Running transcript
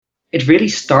it really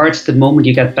starts the moment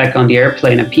you get back on the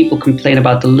airplane and people complain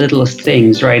about the littlest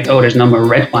things, right? Oh, there's no more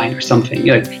red wine or something.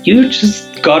 You're like, you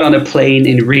just got on a plane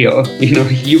in Rio.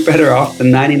 You're better off than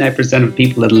 99% of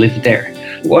people that live there.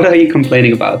 What are you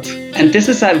complaining about? And this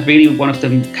is really one of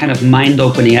the kind of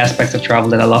mind-opening aspects of travel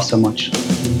that I love so much.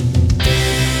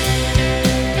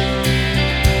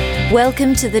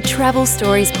 Welcome to the Travel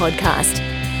Stories Podcast,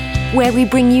 where we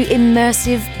bring you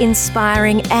immersive,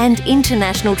 inspiring, and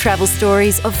international travel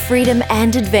stories of freedom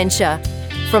and adventure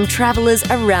from travelers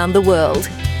around the world.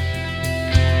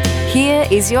 Here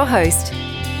is your host,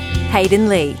 Hayden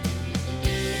Lee.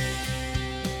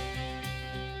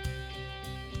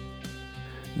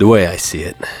 The way I see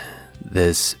it,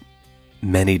 there's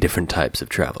many different types of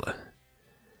traveler,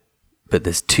 but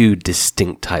there's two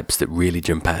distinct types that really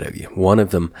jump out at you. One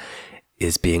of them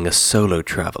is being a solo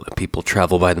traveler. People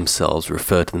travel by themselves,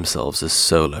 refer to themselves as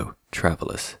solo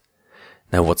travelers.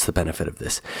 Now, what's the benefit of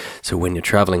this? So when you're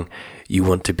traveling, you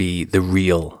want to be the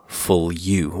real, full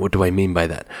you. What do I mean by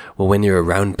that? Well, when you're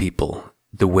around people,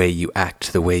 the way you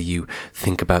act, the way you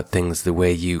think about things, the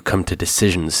way you come to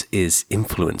decisions is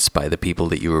influenced by the people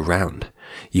that you're around.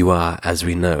 You are, as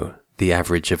we know, the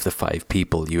average of the 5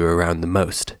 people you're around the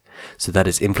most. So that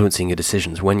is influencing your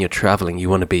decisions. When you're traveling, you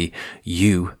want to be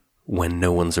you when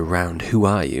no one's around. Who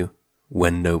are you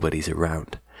when nobody's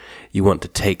around? You want to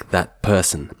take that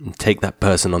person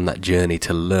on that journey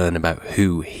to learn about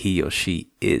who he or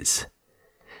she is.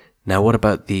 Now, what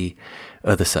about the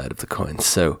other side of the coin?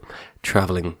 So,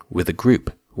 traveling with a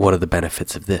group. What are the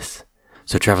benefits of this?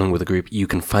 So, traveling with a group, you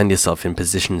can find yourself in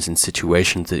positions and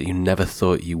situations that you never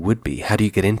thought you would be. How do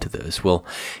you get into those? Well,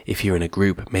 if you're in a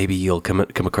group, maybe you'll come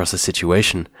across a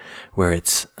situation where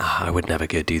it's, I would never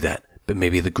go do that. But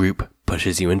maybe the group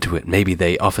pushes you into it. Maybe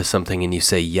they offer something and you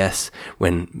say yes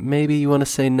when maybe you want to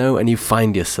say no, and you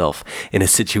find yourself in a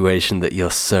situation that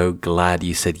you're so glad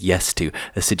you said yes to,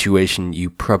 a situation you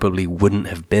probably wouldn't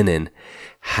have been in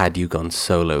had you gone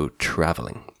solo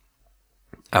traveling.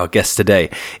 Our guest today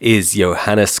is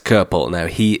Johannes Koerpel. Now,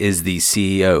 he is the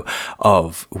CEO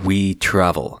of We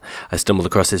Travel. I stumbled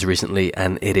across this recently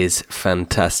and it is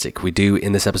fantastic. We do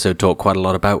in this episode talk quite a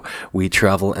lot about We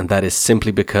Travel, and that is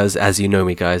simply because, as you know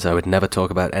me guys, I would never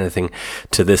talk about anything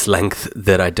to this length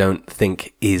that I don't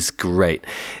think is great.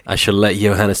 I shall let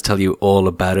Johannes tell you all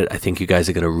about it. I think you guys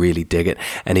are going to really dig it.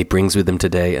 And he brings with him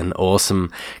today an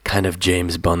awesome kind of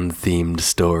James Bond themed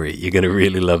story. You're going to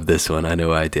really love this one. I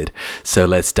know I did. So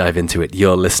let's dive into it.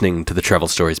 You're listening to the Travel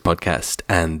Stories Podcast,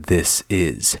 and this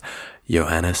is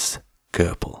Johannes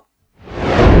Koerpel.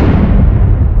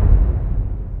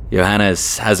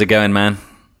 Johannes, how's it going, man?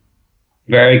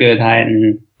 Very good. Hi.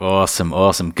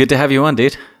 Awesome. Good to have you on,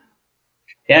 dude.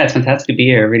 Yeah, it's fantastic to be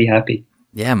here. Really happy.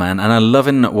 Yeah, man. And I'm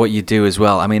loving what you do as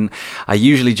well. I mean, I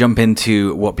usually jump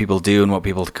into what people do and what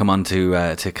people come on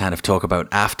to kind of talk about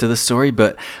after the story,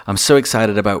 but I'm so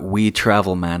excited about We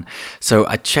Travel, man. So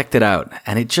I checked it out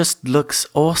and it just looks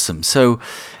awesome. So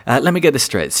let me get this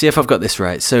straight. See if I've got this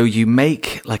right. So you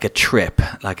make like a trip,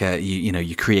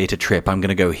 you create a trip. I'm going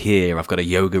to go here. I've got a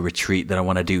yoga retreat that I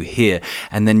want to do here.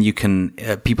 And then you can,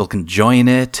 people can join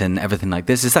it and everything like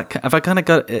this. Have I kind of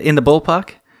got in the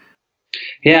ballpark?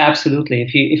 Yeah, absolutely.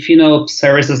 If you know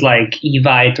services like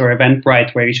Evite or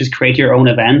Eventbrite, where you just create your own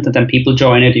event and then people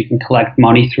join it, you can collect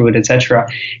money through it, etc.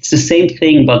 It's the same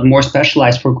thing, but more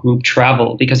specialized for group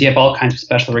travel, because you have all kinds of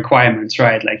special requirements,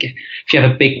 right? Like if you have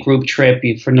a big group trip,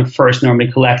 you first normally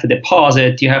collect a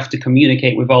deposit. You have to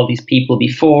communicate with all these people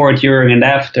before, during, and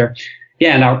after.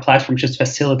 Yeah, and our platform just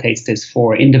facilitates this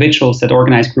for individuals that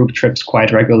organize group trips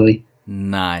quite regularly.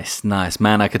 Nice.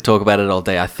 Man, I could talk about it all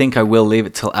day. I think I will leave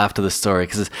it till after the story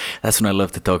because that's when I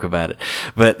love to talk about it.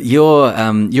 But you're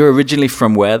originally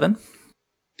from where then?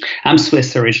 I'm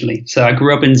Swiss originally. So I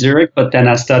grew up in Zurich, but then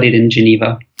I studied in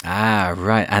Geneva. Ah,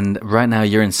 right. And right now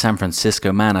you're in San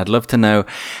Francisco. Man, I'd love to know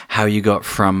how you got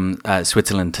from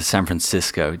Switzerland to San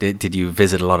Francisco. Did you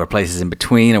visit a lot of places in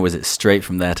between, or was it straight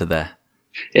from there to there?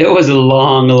 It was a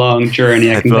long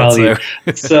journey, I can tell you.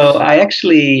 So I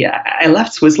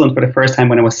left Switzerland for the first time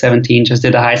when I was 17, just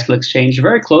did a high school exchange,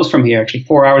 very close from here, actually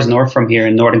 4 hours north from here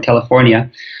in Northern California.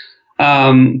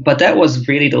 But that was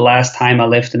really the last time I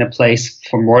lived in a place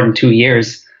for more than 2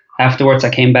 years. Afterwards, I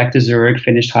came back to Zurich,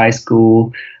 finished high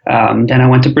school. Then I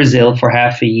went to Brazil for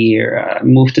half a year,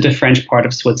 moved to the French part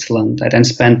of Switzerland. I then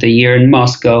spent a year in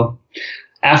Moscow.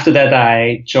 After that,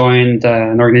 I joined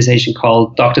an organization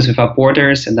called Doctors Without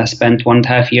Borders, and I spent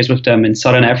 1.5 years with them in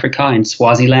Southern Africa, in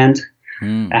Swaziland.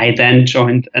 I then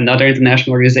joined another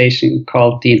international organization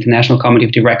called the International Committee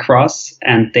of the Red Cross,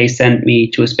 and they sent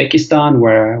me to Uzbekistan,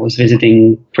 where I was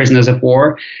visiting prisoners of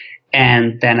war.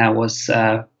 And then I was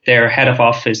their head of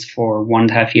office for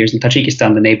 1.5 years in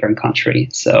Tajikistan, the neighboring country.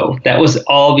 So that was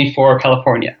all before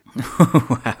California.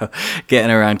 Wow,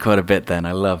 getting around quite a bit then.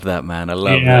 I love that, man. I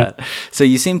love that. So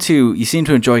you seem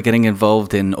to enjoy getting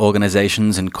involved in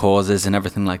organizations and causes and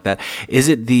everything like that. Is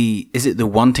it the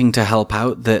wanting to help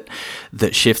out that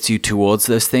shifts you towards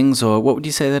those things, or what would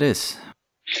you say that is?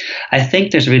 I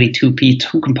think there's really two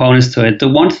components to it. The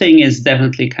one thing is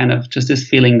definitely kind of just this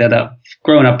feeling that I've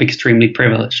grown up extremely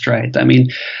privileged, right? I mean,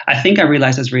 I think I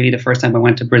realized this really the first time I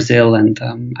went to Brazil, and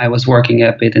I was working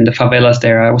a bit in the favelas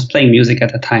there. I was playing music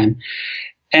at the time.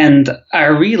 And I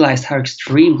realized how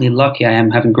extremely lucky I am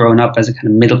having grown up as a kind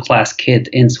of middle-class kid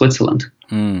in Switzerland.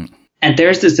 And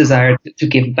there's this desire to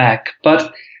give back.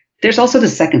 But there's also the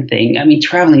second thing. I mean,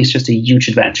 traveling is just a huge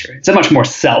adventure. It's a much more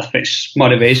selfish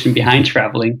motivation behind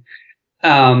traveling.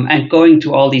 And going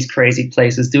to all these crazy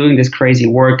places, doing this crazy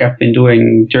work I've been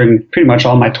doing during pretty much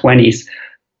all my 20s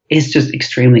is just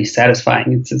extremely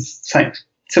satisfying.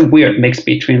 It's a weird mix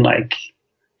between like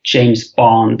James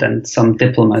Bond and some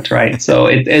diplomat, right? So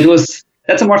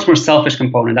that's a much more selfish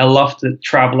component. I love the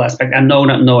travel aspect. I know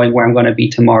not knowing where I'm going to be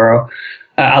tomorrow.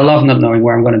 I love not knowing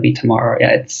where I'm going to be tomorrow.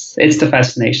 Yeah, it's the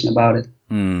fascination about it.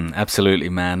 Absolutely,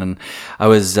 man. And I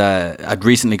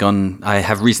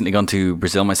have recently gone to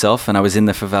Brazil myself, and I was in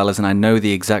the favelas, and I know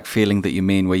the exact feeling that you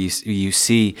mean, where you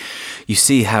see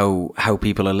how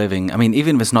people are living. I mean,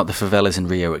 even if it's not the favelas in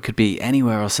Rio, it could be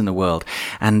anywhere else in the world.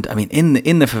 And I mean, in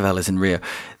the favelas in Rio,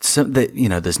 so that, you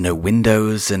know, there's no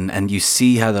windows, and you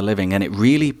see how they're living, and it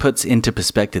really puts into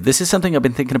perspective. This is something I've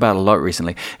been thinking about a lot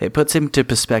recently. It puts into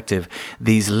perspective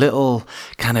these little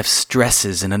kind of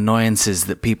stresses and annoyances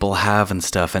that people have and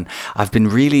stuff. And I've been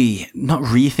really not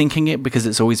rethinking it because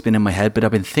it's always been in my head, but I've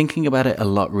been thinking about it a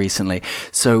lot recently.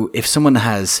 So if someone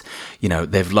has, you know,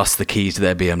 they've lost the keys to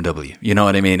their BMW, you know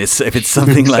what I mean? If it's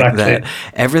something like that,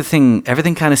 everything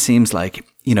kind of seems like,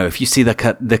 you know, if you see the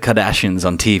Kardashians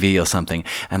on TV or something,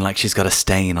 and like she's got a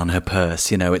stain on her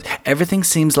purse, you know, everything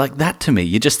seems like that to me.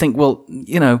 You just think, well,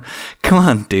 you know, come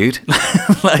on, dude,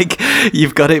 like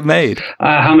you've got it made.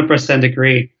 I 100%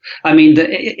 agree. I mean,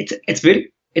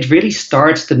 it really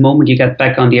starts the moment you get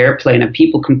back on the airplane and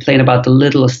people complain about the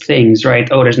littlest things, right?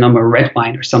 Oh, there's no more red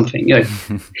wine or something. You're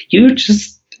like, you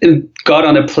just got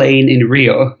on a plane in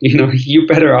Rio. You know, you're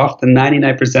better off than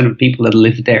 99% of people that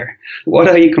live there. What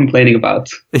are you complaining about?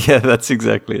 Yeah, that's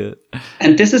exactly it.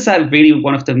 And this is really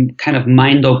one of the kind of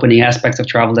mind-opening aspects of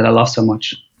travel that I love so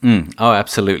much. Oh,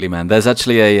 absolutely, man. There's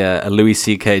actually a Louis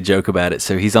C.K. joke about it.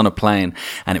 So he's on a plane,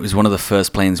 and it was one of the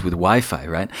first planes with Wi-Fi,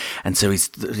 right? And so he's,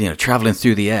 you know, traveling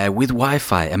through the air with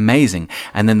Wi-Fi, amazing.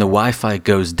 And then the Wi-Fi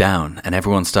goes down, and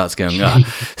everyone starts going, "Oh,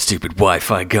 stupid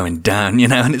Wi-Fi going down," you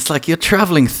know. And it's like, you're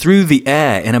traveling through the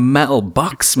air in a metal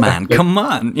box, man. Come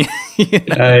on. You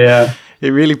know? Yeah. It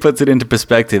really puts it into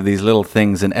perspective, these little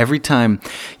things. And every time,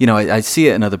 you know, I see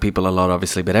it in other people a lot,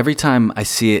 obviously, but every time I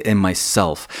see it in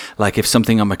myself, like if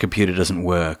something on my computer doesn't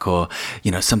work, or, you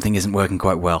know, something isn't working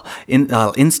quite well,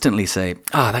 I'll instantly say,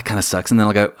 that kind of sucks. And then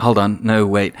I'll go, hold on, no,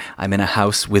 wait, I'm in a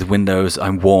house with windows,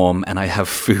 I'm warm, and I have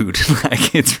food.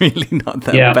 Like, it's really not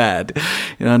that bad.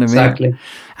 You know what I mean? Exactly.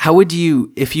 How would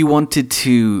you, if you wanted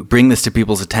to bring this to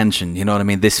people's attention, you know what I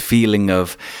mean? This feeling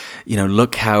of, you know,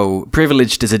 look how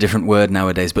privileged is a different word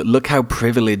nowadays, but look how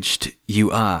privileged you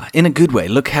are in a good way.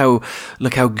 Look how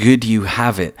good you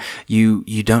have it.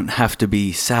 You don't have to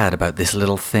be sad about this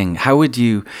little thing. How would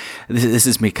you, this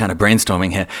is me kind of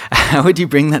brainstorming here. How would you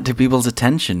bring that to people's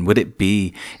attention? Would it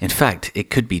be, in fact,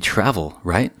 it could be travel,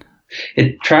 right?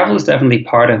 Travel is definitely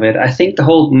part of it. I think the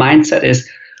whole mindset is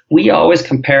we always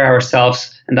compare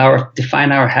ourselves and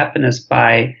define our happiness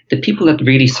by the people that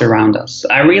really surround us.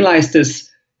 I realized this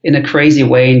in a crazy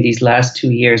way in these last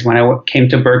 2 years when I came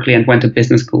to Berkeley and went to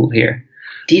business school here.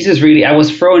 I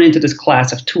was thrown into this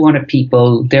class of 200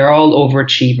 people. They're all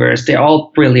overachievers. They're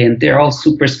all brilliant. They're all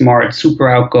super smart, super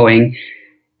outgoing.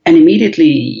 And immediately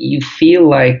you feel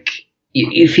like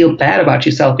you feel bad about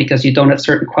yourself because you don't have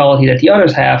certain quality that the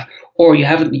others have, or you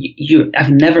have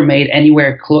never made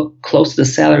anywhere close to the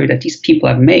salary that these people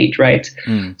have made, right?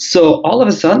 So all of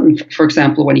a sudden, for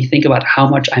example, when you think about how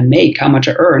much I make, how much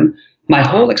I earn, my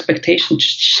whole expectation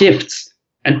shifts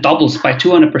and doubles by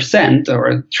 200%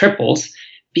 or triples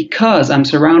because I'm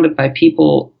surrounded by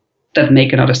people that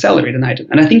make another salary than I do.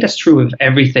 And I think that's true of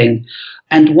everything.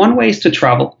 And one way is to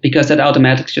travel, because that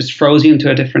automatically just throws you into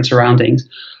a different surroundings.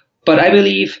 But I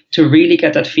believe to really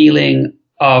get that feeling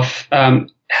of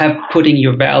putting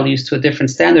your values to a different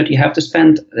standard, you have to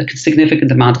spend a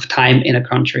significant amount of time in a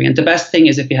country. And the best thing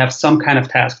is if you have some kind of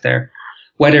task there,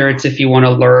 whether it's if you want to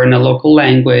learn a local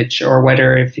language or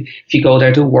whether if you go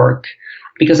there to work.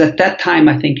 Because at that time,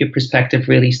 I think your perspective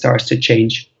really starts to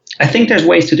change. I think there's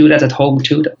ways to do that at home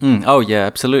too. Oh yeah,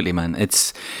 absolutely, man.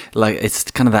 It's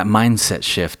kind of that mindset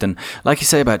shift. And like you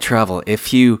say about travel,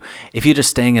 if you're just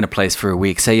staying in a place for a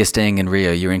week, say you're staying in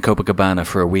Rio, you're in Copacabana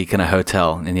for a week in a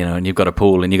hotel, and and you've got a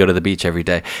pool and you go to the beach every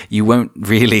day, you won't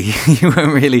really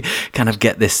kind of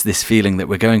get this feeling that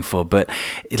we're going for. But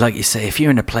like you say, if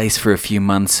you're in a place for a few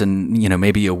months and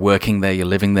maybe you're working there, you're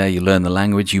living there, you learn the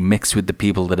language, you mix with the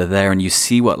people that are there, and you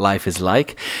see what life is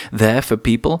like there for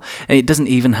people. And it doesn't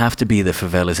even have to be the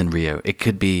favelas in Rio. It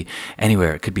could be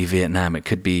anywhere. It could be Vietnam. It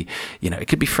could be, it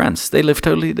could be France. They live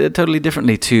totally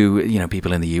differently to,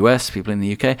 people in the US, people in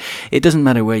the UK. It doesn't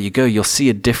matter where you go. You'll see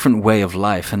a different way of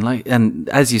life. And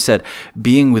as you said,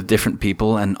 being with different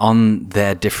people and on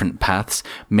their different paths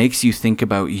makes you think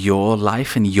about your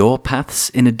life and your paths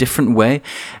in a different way.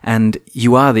 And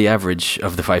you are the average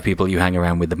of the 5 people you hang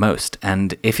around with the most.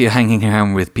 And if you're hanging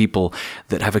around with people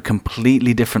that have a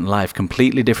completely different life,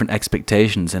 completely different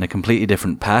expectations, and a completely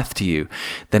different path to you,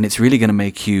 then it's really going to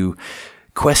make you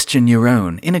question your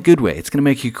own in a good way. It's going to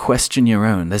make you question your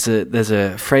own. There's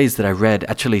a phrase that I read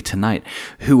actually tonight.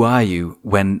 Who are you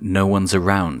when no one's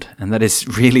around? And that is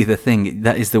really the thing.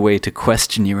 That is the way to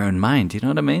question your own mind. You know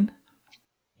what I mean?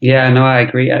 Yeah, no, I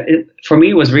agree. For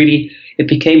me, it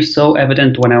became so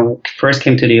evident when I first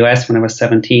came to the US when I was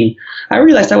 17. I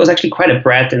realized I was actually quite a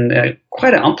brat and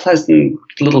quite an unpleasant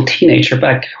little teenager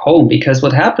back home, because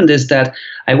what happened is that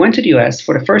I went to the US.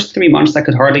 For the first 3 months, I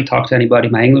could hardly talk to anybody.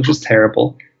 My English was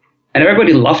terrible, and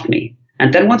everybody loved me.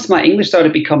 And then once my English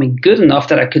started becoming good enough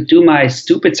that I could do my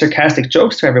stupid, sarcastic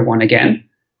jokes to everyone again,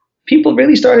 people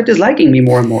really started disliking me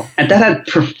more and more. And that had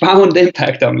profound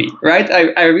impact on me, right?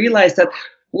 I realized that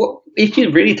if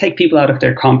you really take people out of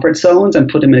their comfort zones and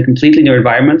put them in a completely new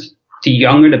environment, the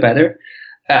younger the better,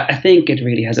 I think it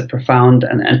really has a profound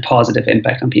and positive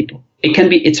impact on people.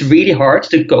 It's really hard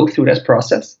to go through this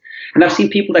process. And I've seen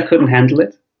people that couldn't handle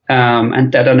it,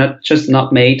 and that are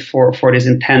not made for this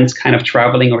intense kind of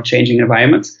traveling or changing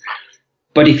environments.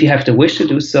 But if you have the wish to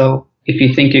do so, if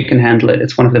you think you can handle it,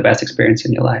 it's one of the best experiences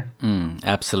in your life.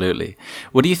 Absolutely.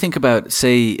 What do you think about,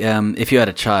 say, if you had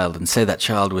a child and say that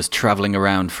child was traveling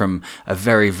around from a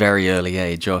very, very early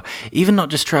age, or even not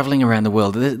just traveling around the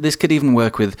world? This could even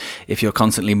work with if you're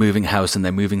constantly moving house and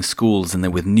they're moving schools and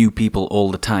they're with new people all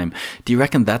the time. Do you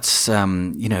reckon that's,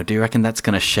 going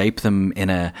to shape them in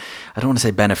a, I don't want to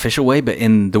say beneficial way, but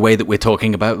in the way that we're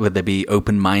talking about, would they be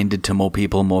open-minded to more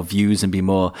people, more views, and be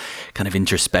more kind of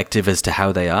introspective as to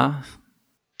how they are?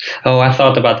 Oh, I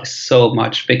thought about this so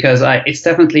much, because I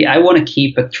want to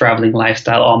keep a traveling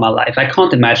lifestyle all my life. I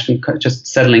can't imagine just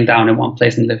settling down in one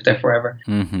place and live there forever.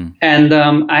 Mm-hmm. And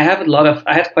I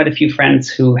had quite a few friends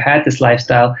who had this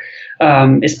lifestyle,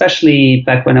 especially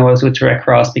back when I was with the Red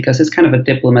Cross, because it's kind of a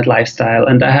diplomat lifestyle.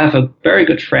 And I have a very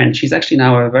good friend. She's actually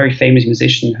now a very famous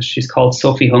musician. She's called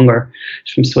Sophie Hunger.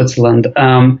 She's from Switzerland.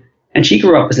 And she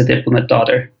grew up as a diplomat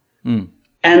daughter.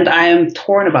 And I am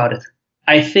torn about it.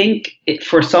 I think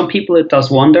for some people it does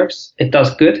wonders, it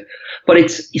does good, but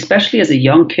it's, especially as a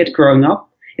young kid growing up,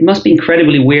 it must be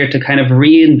incredibly weird to kind of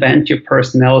reinvent your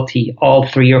personality all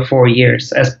 3 or 4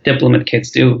 years, as diplomat kids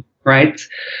do, right?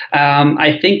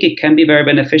 I think it can be very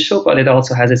beneficial, but it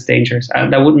also has its dangers.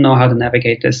 I wouldn't know how to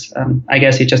navigate this. I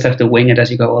guess you just have to wing it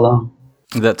as you go along.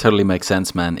 That totally makes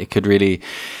sense, man. It could really,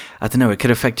 I don't know, it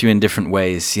could affect you in different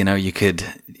ways. You could,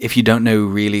 if you don't know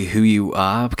really who you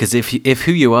are, because if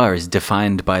who you are is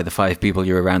defined by the 5 people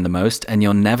you're around the most, and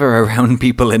you're never around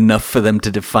people enough for them to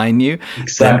define you,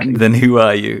 exactly. then who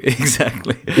are you?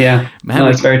 Exactly. Yeah, man, no,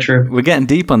 it's very true. We're getting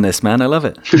deep on this, man. I love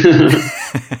it.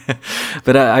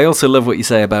 But I also love what you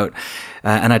say about,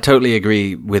 and I totally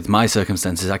agree with my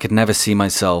circumstances. I could never see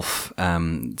myself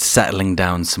settling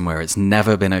down somewhere. It's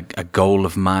never been a goal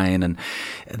of mine, and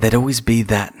there'd always be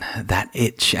that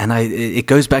itch. And it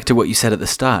goes back to what you said at the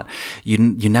start. You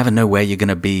never know where you're going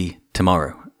to be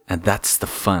tomorrow, and that's the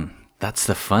fun. That's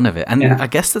the fun of it. And yeah. I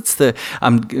guess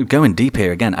I'm going deep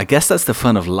here again. I guess that's the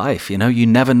fun of life. You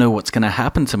never know what's going to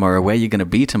happen tomorrow, where you're going to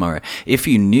be tomorrow. If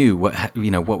you knew what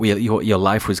your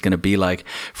life was going to be like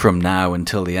from now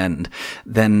until the end,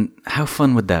 then how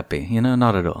fun would that be?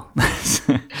 Not at all.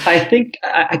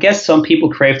 I guess some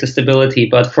people crave the stability,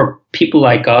 but for people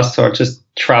like us, or just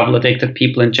travel addicted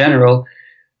people in general,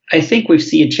 I think we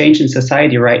see a change in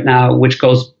society right now, which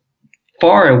goes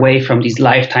far away from these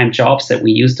lifetime jobs that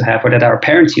we used to have, or that our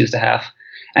parents used to have,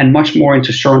 and much more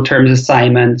into short-term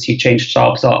assignments. You change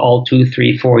jobs all 2,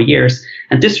 3, 4 years.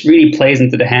 And this really plays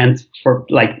into the hand for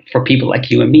people like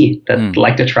you and me that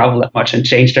like to travel that much and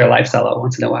change their lifestyle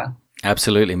once in a while.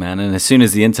 Absolutely, man. And as soon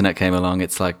as the internet came along,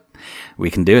 it's like,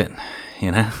 we can do it.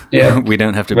 you know? Yeah, we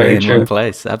don't have to be in one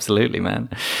place. Absolutely, man.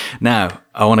 Now,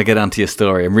 I want to get onto your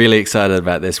story. I'm really excited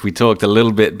about this. We talked a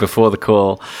little bit before the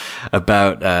call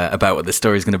about what the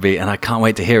story is going to be, and I can't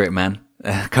wait to hear it, man.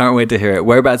 Can't wait to hear it.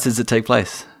 Whereabouts does it take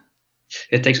place?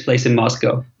 It takes place in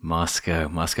Moscow.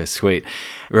 Moscow, sweet.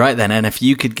 Right then, and if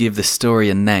you could give the story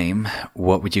a name,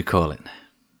 what would you call it?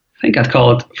 I think I'd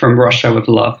call it From Russia with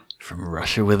Love. From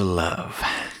Russia with Love.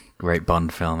 Great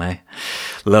Bond film, eh?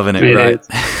 Loving it, right?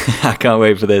 I can't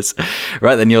wait for this.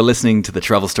 Right then, you're listening to the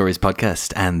Travel Stories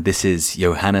podcast, and this is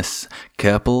Johannes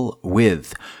Kerpel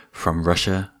with From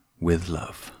Russia with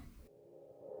Love.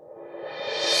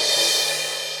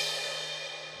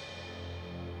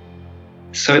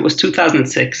 So it was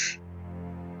 2006,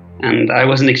 and I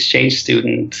was an exchange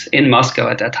student in Moscow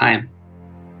at that time.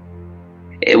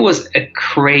 It was a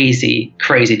crazy,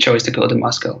 crazy choice to go to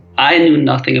Moscow. I knew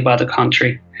nothing about the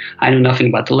country. I knew nothing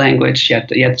about the language,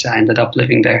 yet I ended up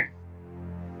living there.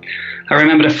 I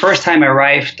remember the first time I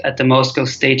arrived at the Moscow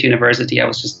State University, I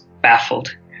was just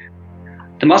baffled.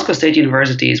 The Moscow State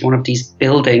University is one of these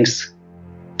buildings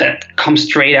that comes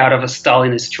straight out of a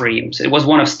Stalinist dreams. It was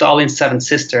one of Stalin's seven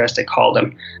sisters, as they called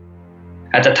them.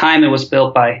 At the time, it was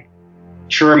built by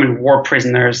German war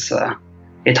prisoners.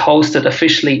 It hosted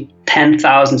officially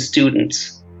 10,000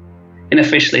 students.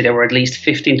 Unofficially, there were at least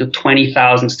 15 to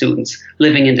 20,000 students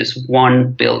living in this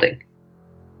one building.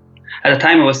 At the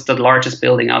time, it was the largest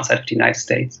building outside of the United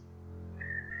States.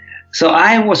 So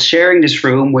I was sharing this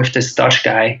room with this Dutch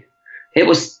guy. It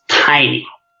was tiny.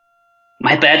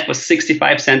 My bed was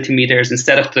 65 centimeters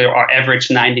instead of our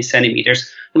average 90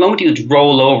 centimeters. The moment you'd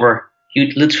roll over,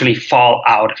 you'd literally fall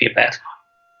out of your bed.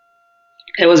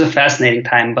 It was a fascinating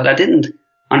time, but I didn't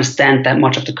understand that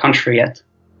much of the country yet.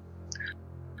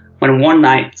 When one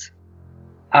night,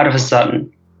 out of a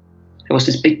sudden, there was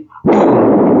this big boom,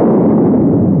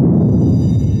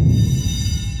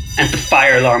 and the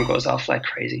fire alarm goes off like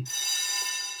crazy.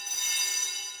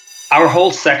 Our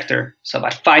whole sector, so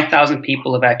about 5,000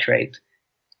 people evacuate.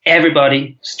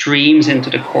 Everybody streams into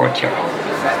the courtyard.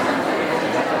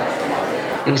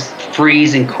 It was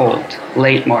freezing cold,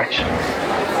 late March.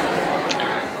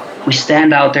 We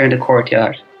stand out there in the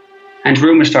courtyard, and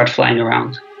rumors start flying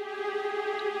around.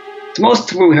 The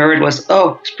most we heard was,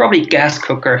 oh, it's probably a gas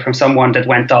cooker from someone that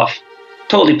went off.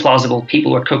 Totally plausible.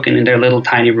 People were cooking in their little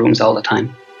tiny rooms all the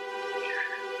time.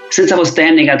 Since I was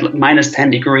standing at minus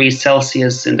 10 degrees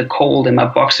Celsius in the cold in my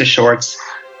boxer shorts,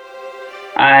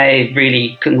 I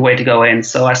really couldn't wait to go in.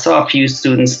 So I saw a few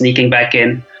students sneaking back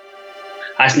in.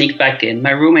 I sneaked back in.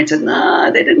 My roommate said,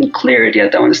 nah, they didn't clear it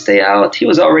yet. I want to stay out. He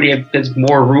was already a bit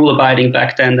more rule-abiding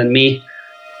back then than me.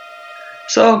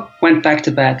 So went back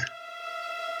to bed.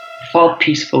 Fall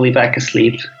peacefully back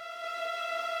asleep.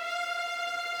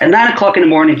 At 9 o'clock in the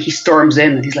morning, he storms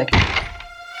in and he's like,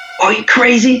 are you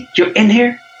crazy? You're in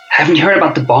here? Haven't you heard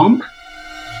about the bomb?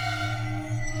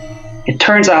 It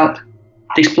turns out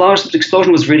the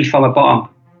explosion was really from a bomb.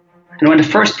 And when the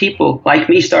first people, like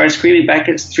me, started streaming back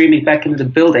into the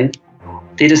building,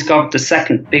 they discovered the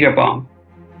second, bigger bomb.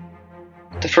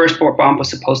 The first bomb was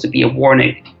supposed to be a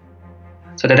warning,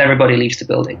 so that everybody leaves the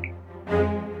building.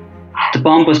 The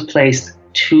bomb was placed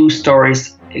 2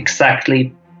 stories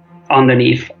exactly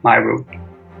underneath my room.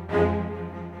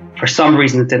 For some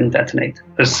reason, it didn't detonate.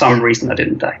 For some reason, I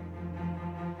didn't die.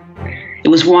 It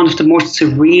was one of the most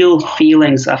surreal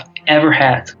feelings I've ever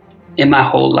had in my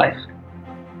whole life.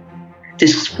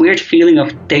 This weird feeling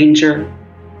of danger,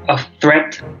 of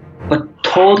threat, but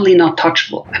totally not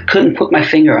touchable. I couldn't put my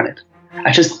finger on it.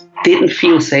 I just didn't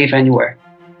feel safe anywhere.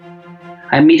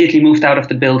 I immediately moved out of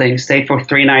the building, stayed for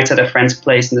 3 nights at a friend's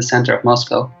place in the center of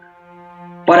Moscow.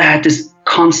 But I had this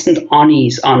constant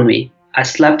unease on me. I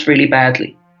slept really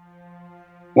badly.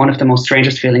 One of the most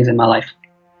strangest feelings in my life.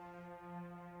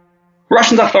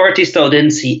 Russian authorities, though,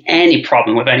 didn't see any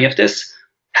problem with any of this.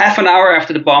 Half an hour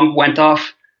after the bomb went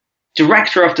off, the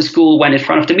director of the school went in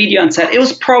front of the media and said it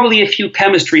was probably a few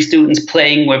chemistry students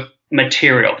playing with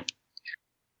material.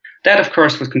 That, of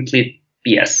course, was complete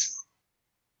BS.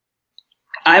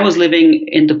 I was living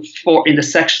in the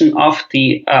section of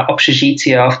the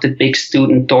общежитие, of the big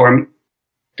student dorm,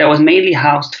 that was mainly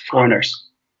housed foreigners.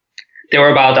 There were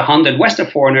about 100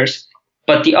 Western foreigners,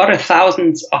 but the other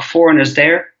thousands of foreigners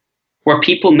there were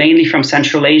people mainly from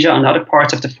Central Asia and other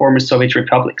parts of the former Soviet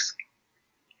republics.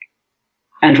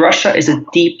 And Russia is a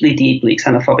deeply, deeply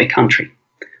xenophobic country.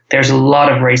 There's a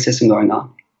lot of racism going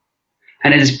on.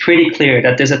 And it is pretty clear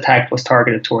that this attack was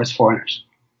targeted towards foreigners.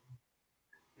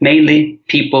 Mainly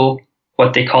people,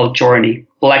 what they call Giorni,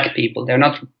 black people. They're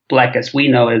not black as we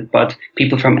know it, but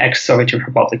people from ex-Soviet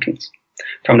republics,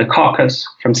 from the Caucasus,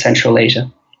 from Central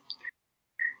Asia.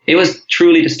 It was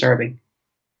truly disturbing.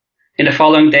 In the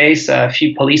following days, a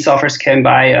few police officers came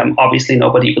by. Obviously,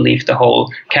 nobody believed the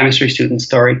whole chemistry student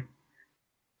story.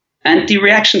 And the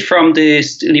reaction from the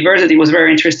university was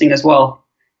very interesting as well.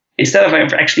 Instead of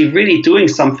actually really doing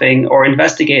something or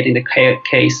investigating the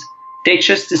case, they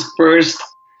just dispersed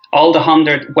all the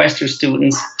 100 Western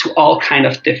students to all kind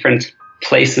of different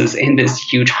places in this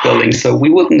huge building, so we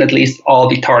wouldn't at least all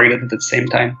be targeted at the same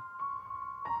time.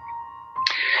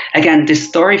 Again, this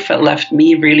story left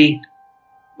me really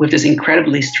with this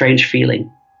incredibly strange feeling.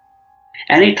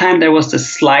 Anytime there was the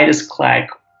slightest clack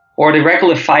or the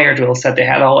regular fire drills that they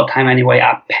had all the time anyway,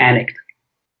 I panicked.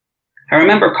 I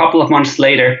remember a couple of months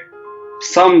later,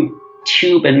 some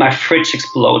tube in my fridge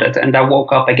exploded and I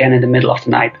woke up again in the middle of the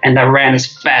night and I ran as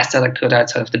fast as I could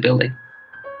outside of the building.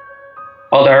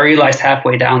 Although I realized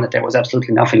halfway down that there was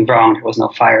absolutely nothing wrong, there was no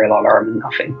fire alarm,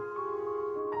 nothing.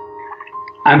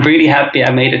 I'm really happy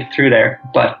I made it through there,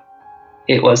 but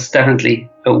it was definitely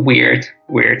a weird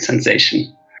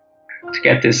sensation to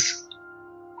get this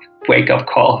wake-up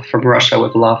call from Russia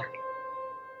with love.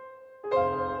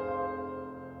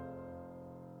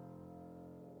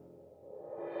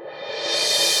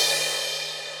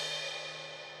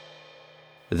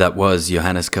 That was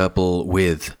Johannes Koerpel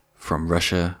with From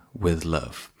Russia with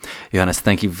Love. Johannes,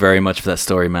 thank you very much for that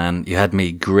story, man. You had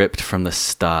me gripped from the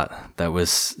start. That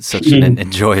was such an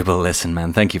enjoyable listen,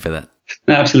 man. Thank you for that.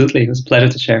 Absolutely. It was a pleasure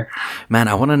to share. Man,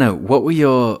 I want to know, what were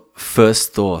your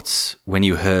first thoughts when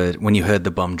you heard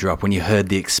the bomb drop, when you heard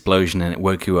the explosion and it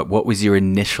woke you up? What was your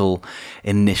initial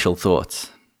thoughts?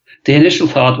 The initial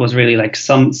thought was really like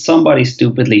somebody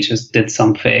stupidly just did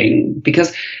something,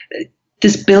 because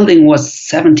this building was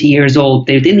 70 years old.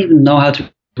 They didn't even know how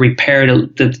to repair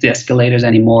the escalators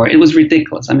anymore. It was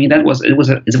ridiculous. I mean, it was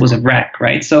a wreck,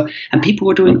 right? So, and people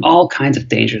were doing all kinds of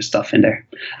dangerous stuff in there.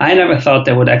 I never thought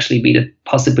there would actually be the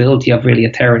possibility of really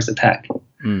a terrorist attack.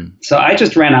 So I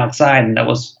just ran outside and I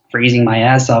was freezing my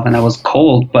ass off and I was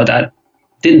cold, but I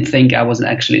didn't think I was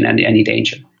actually in any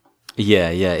danger. Yeah.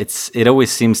 It always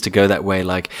seems to go that way.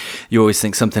 Like, you always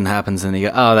think something happens and you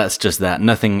go, oh, that's just that.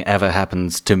 Nothing ever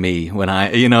happens to me when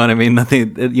you know what I mean?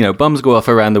 Nothing, bombs go off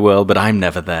around the world, but I'm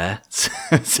never there.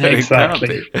 So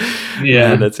exactly. It can't be.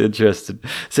 Yeah, that's interesting.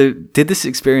 So did this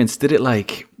experience, did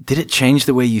it change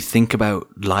the way you think about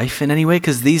life in any way?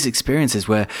 Because these experiences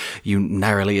where you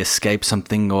narrowly escape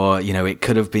something, or, it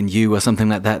could have been you or something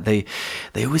like that, they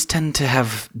always tend to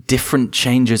have different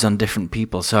changes on different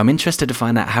people. So I'm interested to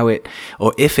find out how it,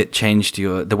 or if it changed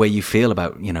the way you feel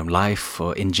about, life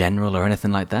or in general or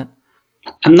anything like that.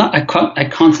 I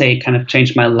can't say it kind of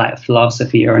changed my life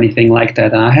philosophy or anything like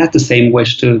that. I had the same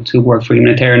wish to work for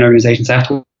humanitarian organizations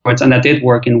afterwards, and I did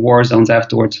work in war zones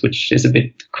afterwards, which is a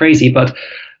bit crazy. But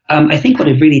I think what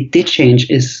it really did change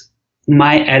is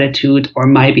my attitude or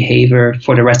my behavior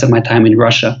for the rest of my time in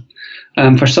Russia.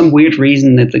 For some weird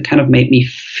reason, it kind of made me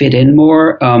fit in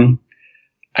more.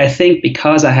 I think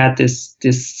because I had this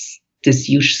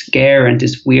huge scare and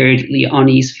this weirdly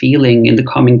unease feeling in the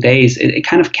coming days, it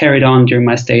kind of carried on during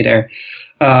my stay there.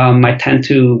 I tend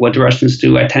to, what the Russians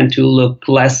do, I tend to look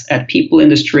less at people in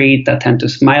the street. I tend to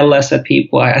smile less at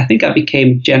people. I think I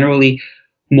became generally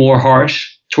more harsh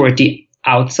toward the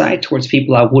outside, towards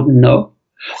people I wouldn't know,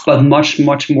 but much,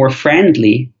 much more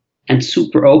friendly and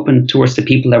super open towards the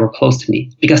people that were close to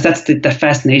me. Because that's the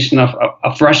fascination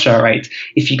of Russia, right?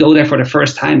 If you go there for the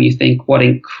first time, you think what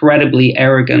incredibly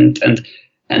arrogant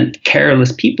and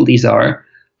careless people these are.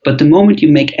 But the moment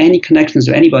you make any connections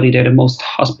with anybody, they're the most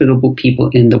hospitable people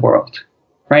in the world,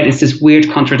 right? It's this weird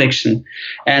contradiction.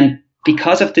 And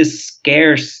because of this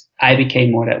scares, I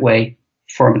became more that way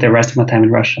for the rest of my time in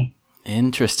Russia.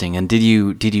 Interesting. And did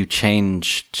you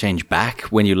change back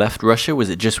when you left Russia?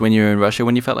 Was it just when you were in Russia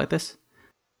when you felt like this?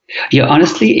 Yeah,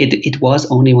 honestly, it was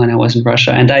only when I was in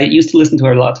Russia. And I used to listen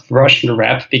to a lot of Russian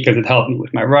rap because it helped me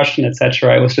with my Russian,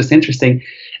 etc. It was just interesting.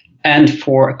 And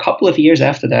for a couple of years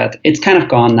after that, it's kind of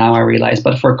gone now, I realize,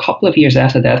 but for a couple of years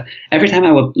after that, every time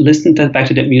I would listen back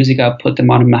to that music, I would put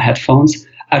them on in my headphones,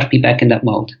 I would be back in that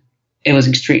mode. It was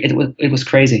extreme. It was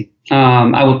crazy.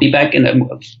 I would be back in a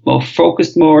more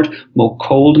focused mode, more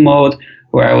cold mode,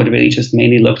 where I would really just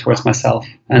mainly look towards myself,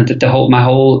 and my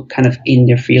whole kind of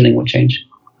inner feeling would change.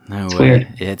 No way. Weird.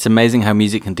 Yeah, it's amazing how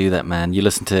music can do that, man. You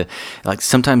listen to, like,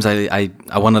 sometimes I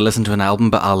want to listen to an album,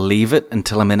 but I'll leave it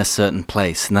until I'm in a certain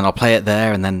place, and then I'll play it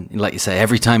there, and then, like you say,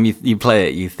 every time you play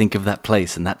it, you think of that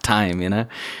place and that time,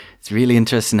 It's really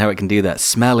interesting how it can do that.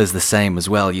 Smell is the same as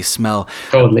well. You smell,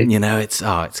 totally.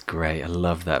 It's great. I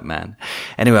love that, man.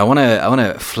 Anyway, I want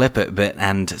to flip it a bit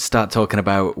and start talking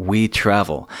about We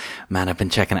Travel. Man, I've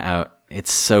been checking it out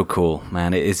It's so cool,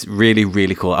 man. It is really,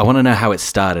 really cool. I want to know how it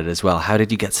started as well. How did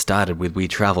you get started with We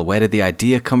Travel? Where did the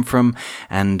idea come from?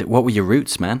 And what were your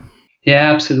roots, man?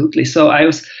 Yeah, absolutely. So I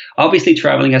was obviously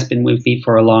traveling has been with me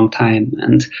for a long time.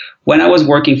 And when I was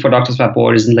working for Doctors Without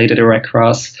Borders and later the Red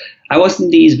Cross, I was in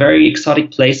these very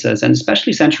exotic places, and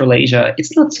especially Central Asia.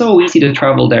 It's not so easy to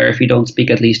travel there if you don't speak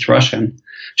at least Russian,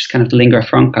 which is kind of the lingua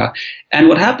franca. And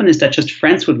what happened is that just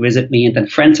friends would visit me, and then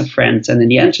friends of friends. And in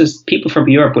the end, just people from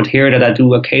Europe would hear that I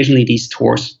do occasionally these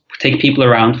tours, take people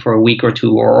around for a week or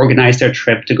two, or organize their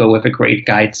trip to go with a great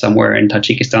guide somewhere in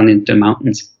Tajikistan into the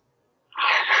mountains.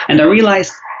 And I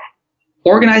realized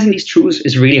organizing these tours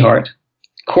is really hard.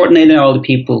 Coordinating all the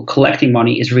people, collecting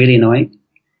money is really annoying.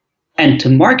 And to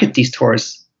market these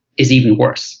tours is even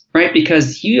worse, right?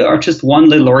 Because you are just one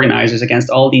little organizers against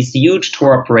all these huge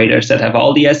tour operators that have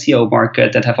all the SEO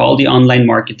market, that have all the online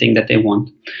marketing that they want.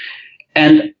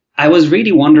 And I was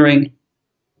really wondering,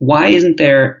 why isn't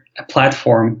there a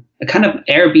platform, a kind of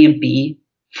Airbnb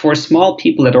for small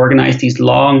people that organize these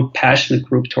long, passionate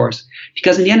group tours?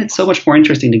 Because in the end, it's so much more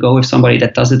interesting to go with somebody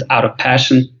that does it out of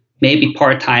passion, maybe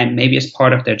part-time, maybe as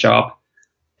part of their job,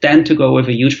 than to go with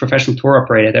a huge professional tour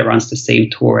operator that runs the same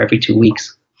tour every 2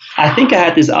 weeks. I think I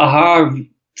had this aha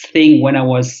thing when I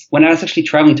was actually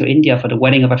traveling to India for the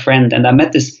wedding of a friend, and I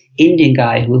met this Indian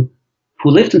guy who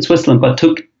lived in Switzerland but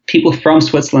took people from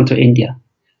Switzerland to India.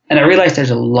 And I realized there's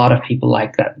a lot of people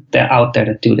like that out there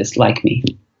that do this like me.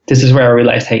 This is where I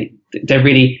realized, hey, there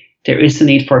is a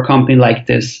need for a company like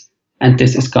this, and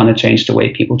this is going to change the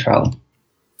way people travel.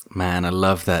 Man, I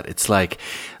love that. It's like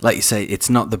you say, it's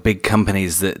not the big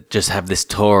companies that just have this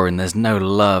tour and there's no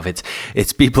love.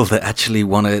 It's people that actually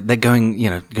want to, they're going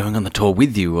on the tour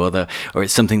with you, or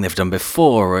it's something they've done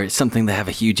before, or it's something they have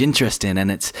a huge interest in.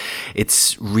 And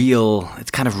it's real,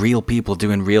 it's kind of real people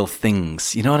doing real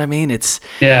things. You know what I mean?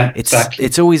 Exactly.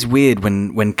 It's always weird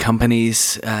when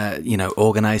companies,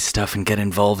 organize stuff and get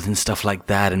involved in stuff like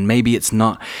that. And maybe it's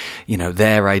not,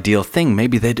 their ideal thing.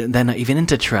 Maybe they're not even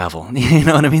into travel. You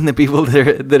know what I mean? The people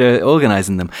that are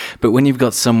organizing them. But when you've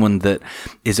got someone that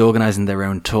is organizing their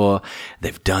own tour,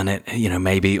 they've done it,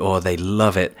 maybe, or they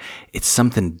love it, it's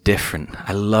something different.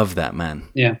 I love that, man.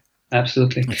 Yeah,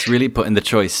 absolutely. It's really putting the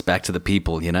choice back to the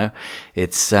people,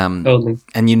 It's totally.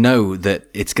 And that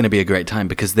it's going to be a great time,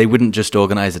 because they wouldn't just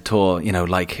organize a tour,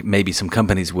 like maybe some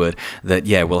companies would, that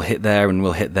we'll hit there and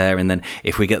we'll hit there, and then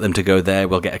if we get them to go there,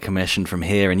 we'll get a commission from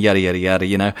here, and yada yada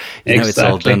yada. Exactly. It's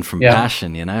all done from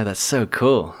passion. That's so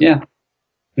cool. Yeah.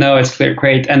 No, it's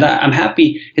great, and I'm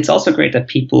happy. It's also great that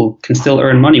people can still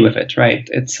earn money with it, right?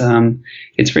 It's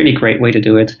really a great way to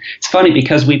do it. It's funny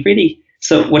because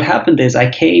so what happened is I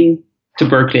came to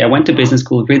Berkeley. I went to business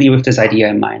school really with this idea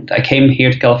in mind. I came here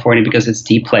to California because it's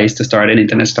the place to start an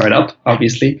internet startup,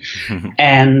 obviously.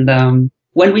 And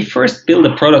when we first built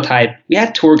a prototype, we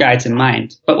had tour guides in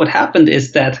mind. But what happened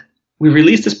is that we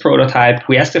released this prototype.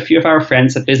 We asked a few of our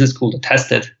friends at business school to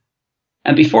test it.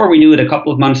 And before we knew it, a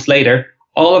couple of months later,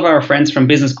 all of our friends from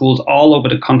business schools all over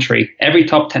the country, every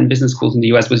top 10 business schools in the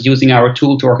US was using our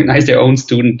tool to organize their own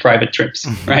student private trips,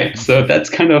 right? So that's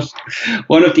kind of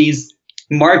one of these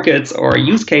markets or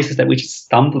use cases that we just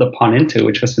stumbled upon into,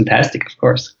 which was fantastic, of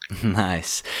course.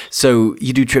 Nice. So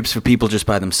you do trips for people just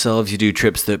by themselves. You do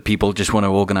trips that people just want to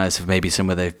organize for maybe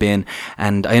somewhere they've been.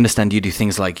 And I understand you do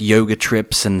things like yoga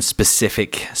trips and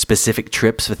specific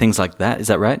trips for things like that. Is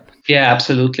that right? Yeah,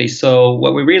 absolutely. So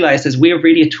what we realized is we are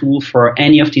really a tool for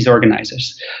any of these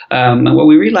organizers. And what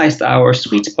we realized, our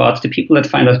sweet spot, the people that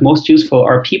find us most useful,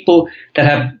 are people that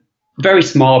have very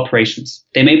small operations.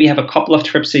 They maybe have a couple of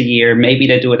trips a year. Maybe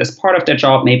they do it as part of their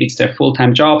job. Maybe it's their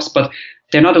full-time jobs, but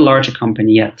they're not a larger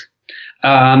company yet.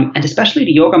 And especially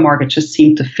the yoga market just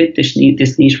seemed to fit this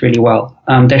niche really well.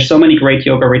 There's so many great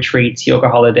yoga retreats, yoga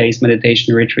holidays,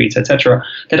 meditation retreats, etc.,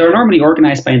 that are normally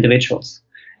organized by individuals.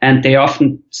 And they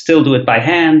often still do it by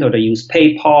hand, or they use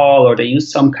PayPal, or they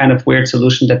use some kind of weird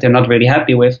solution that they're not really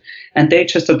happy with. And they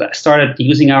just started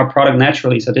using our product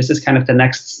naturally. So this is kind of the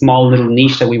next small little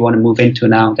niche that we want to move into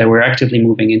now, that we're actively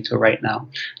moving into right now,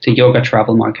 the yoga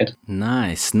travel market.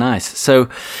 Nice. So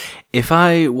if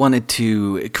I wanted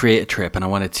to create a trip and I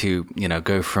wanted to,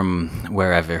 go from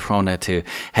wherever, if I wanted to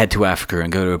head to Africa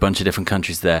and go to a bunch of different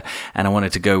countries there, and I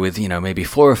wanted to go with, maybe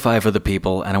 4 or 5 other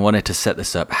people, and I wanted to set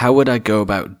this up, how would I go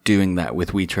about doing that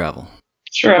with We Travel?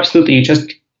 Sure, absolutely. You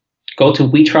just go to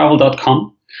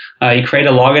wetravel.com. You create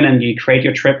a login and you create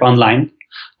your trip online.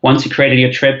 Once you created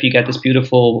your trip, you get this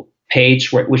beautiful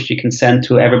page which you can send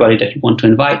to everybody that you want to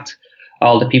invite,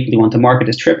 all the people you want to market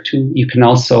this trip to. You can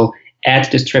also add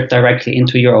this trip directly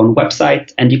into your own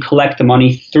website, and you collect the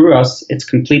money through us. It's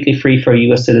completely free for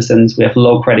US citizens. We have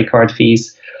low credit card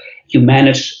fees. you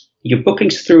manage your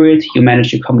bookings through it, you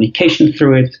manage your communication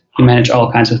through it, you manage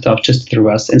all kinds of stuff just through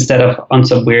us instead of on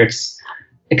some weird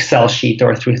Excel sheet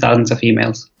or through thousands of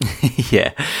emails.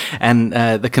 Yeah, and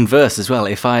the converse as well.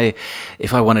 If I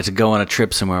wanted to go on a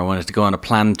trip somewhere, I wanted to go on a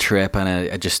planned trip, and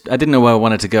I didn't know where I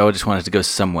wanted to go. I just wanted to go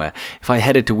somewhere. If I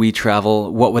headed to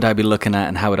WeTravel, what would I be looking at,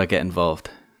 and how would I get involved?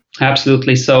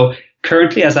 Absolutely. So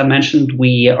currently, as I mentioned,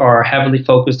 we are heavily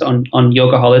focused on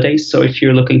yoga holidays. So if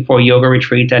you're looking for a yoga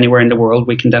retreat anywhere in the world,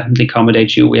 we can definitely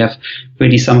accommodate you. We have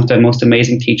really some of the most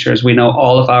amazing teachers. We know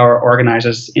all of our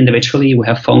organizers individually. We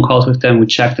have phone calls with them. We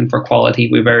check them for quality.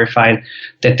 We verified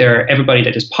that everybody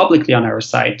that is publicly on our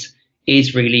site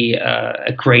is really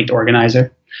a great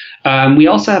organizer. We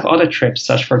also have other trips,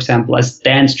 such, for example, as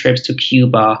dance trips to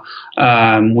Cuba.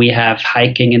 We have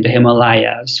hiking in the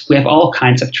Himalayas. We have all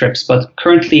kinds of trips. But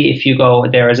currently, if you go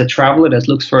there as a traveler that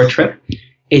looks for a trip,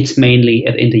 it's mainly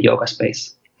in the yoga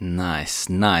space. Nice.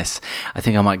 I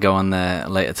think I might go on there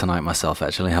later tonight myself,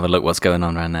 actually. Have a look what's going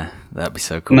on around there. That'd be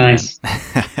so cool. Nice.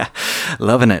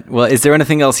 Loving it. Well, is there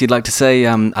anything else you'd like to say?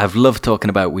 I've loved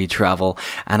talking about WeTravel,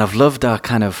 and I've loved our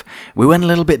we went a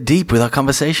little bit deep with our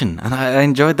conversation, and I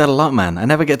enjoyed that a lot, man. I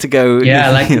never get to go. Yeah,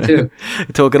 I like it too.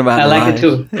 Talking about it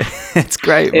too. It's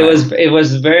great, man. It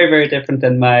was very, very different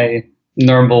than my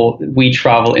normal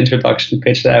WeTravel introduction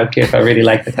pitch that I would give. I really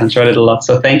liked it. I enjoyed it a lot.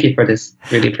 So thank you for this.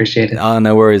 Really appreciate it. Oh,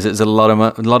 no worries. It was a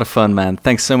lot of fun, man.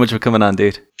 Thanks so much for coming on,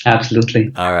 dude.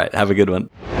 Absolutely. All right. Have a good one.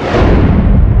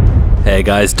 Hey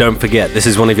guys, don't forget, this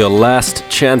is one of your last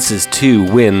chances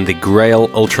to win the Grail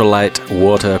Ultralight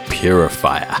Water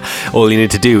Purifier. All you need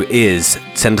to do is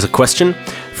send us a question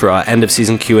for our end of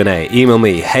season Q&A. Email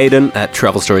me,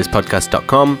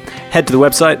 hayden@travelstoriespodcast.com. Head to the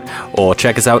website or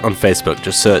check us out on Facebook.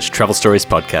 Just search Travel Stories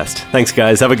Podcast. Thanks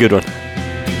guys, have a good one.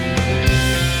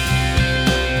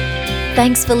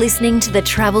 Thanks for listening to the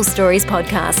Travel Stories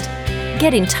Podcast.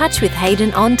 Get in touch with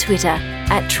Hayden on Twitter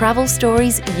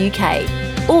 @TravelStoriesUK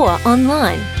or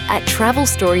online at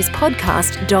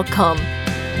travelstoriespodcast.com,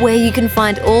 where you can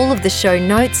find all of the show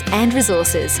notes and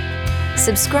resources.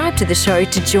 Subscribe to the show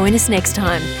to join us next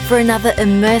time for another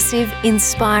immersive,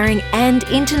 inspiring and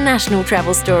international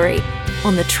travel story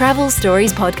on the Travel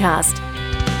Stories Podcast.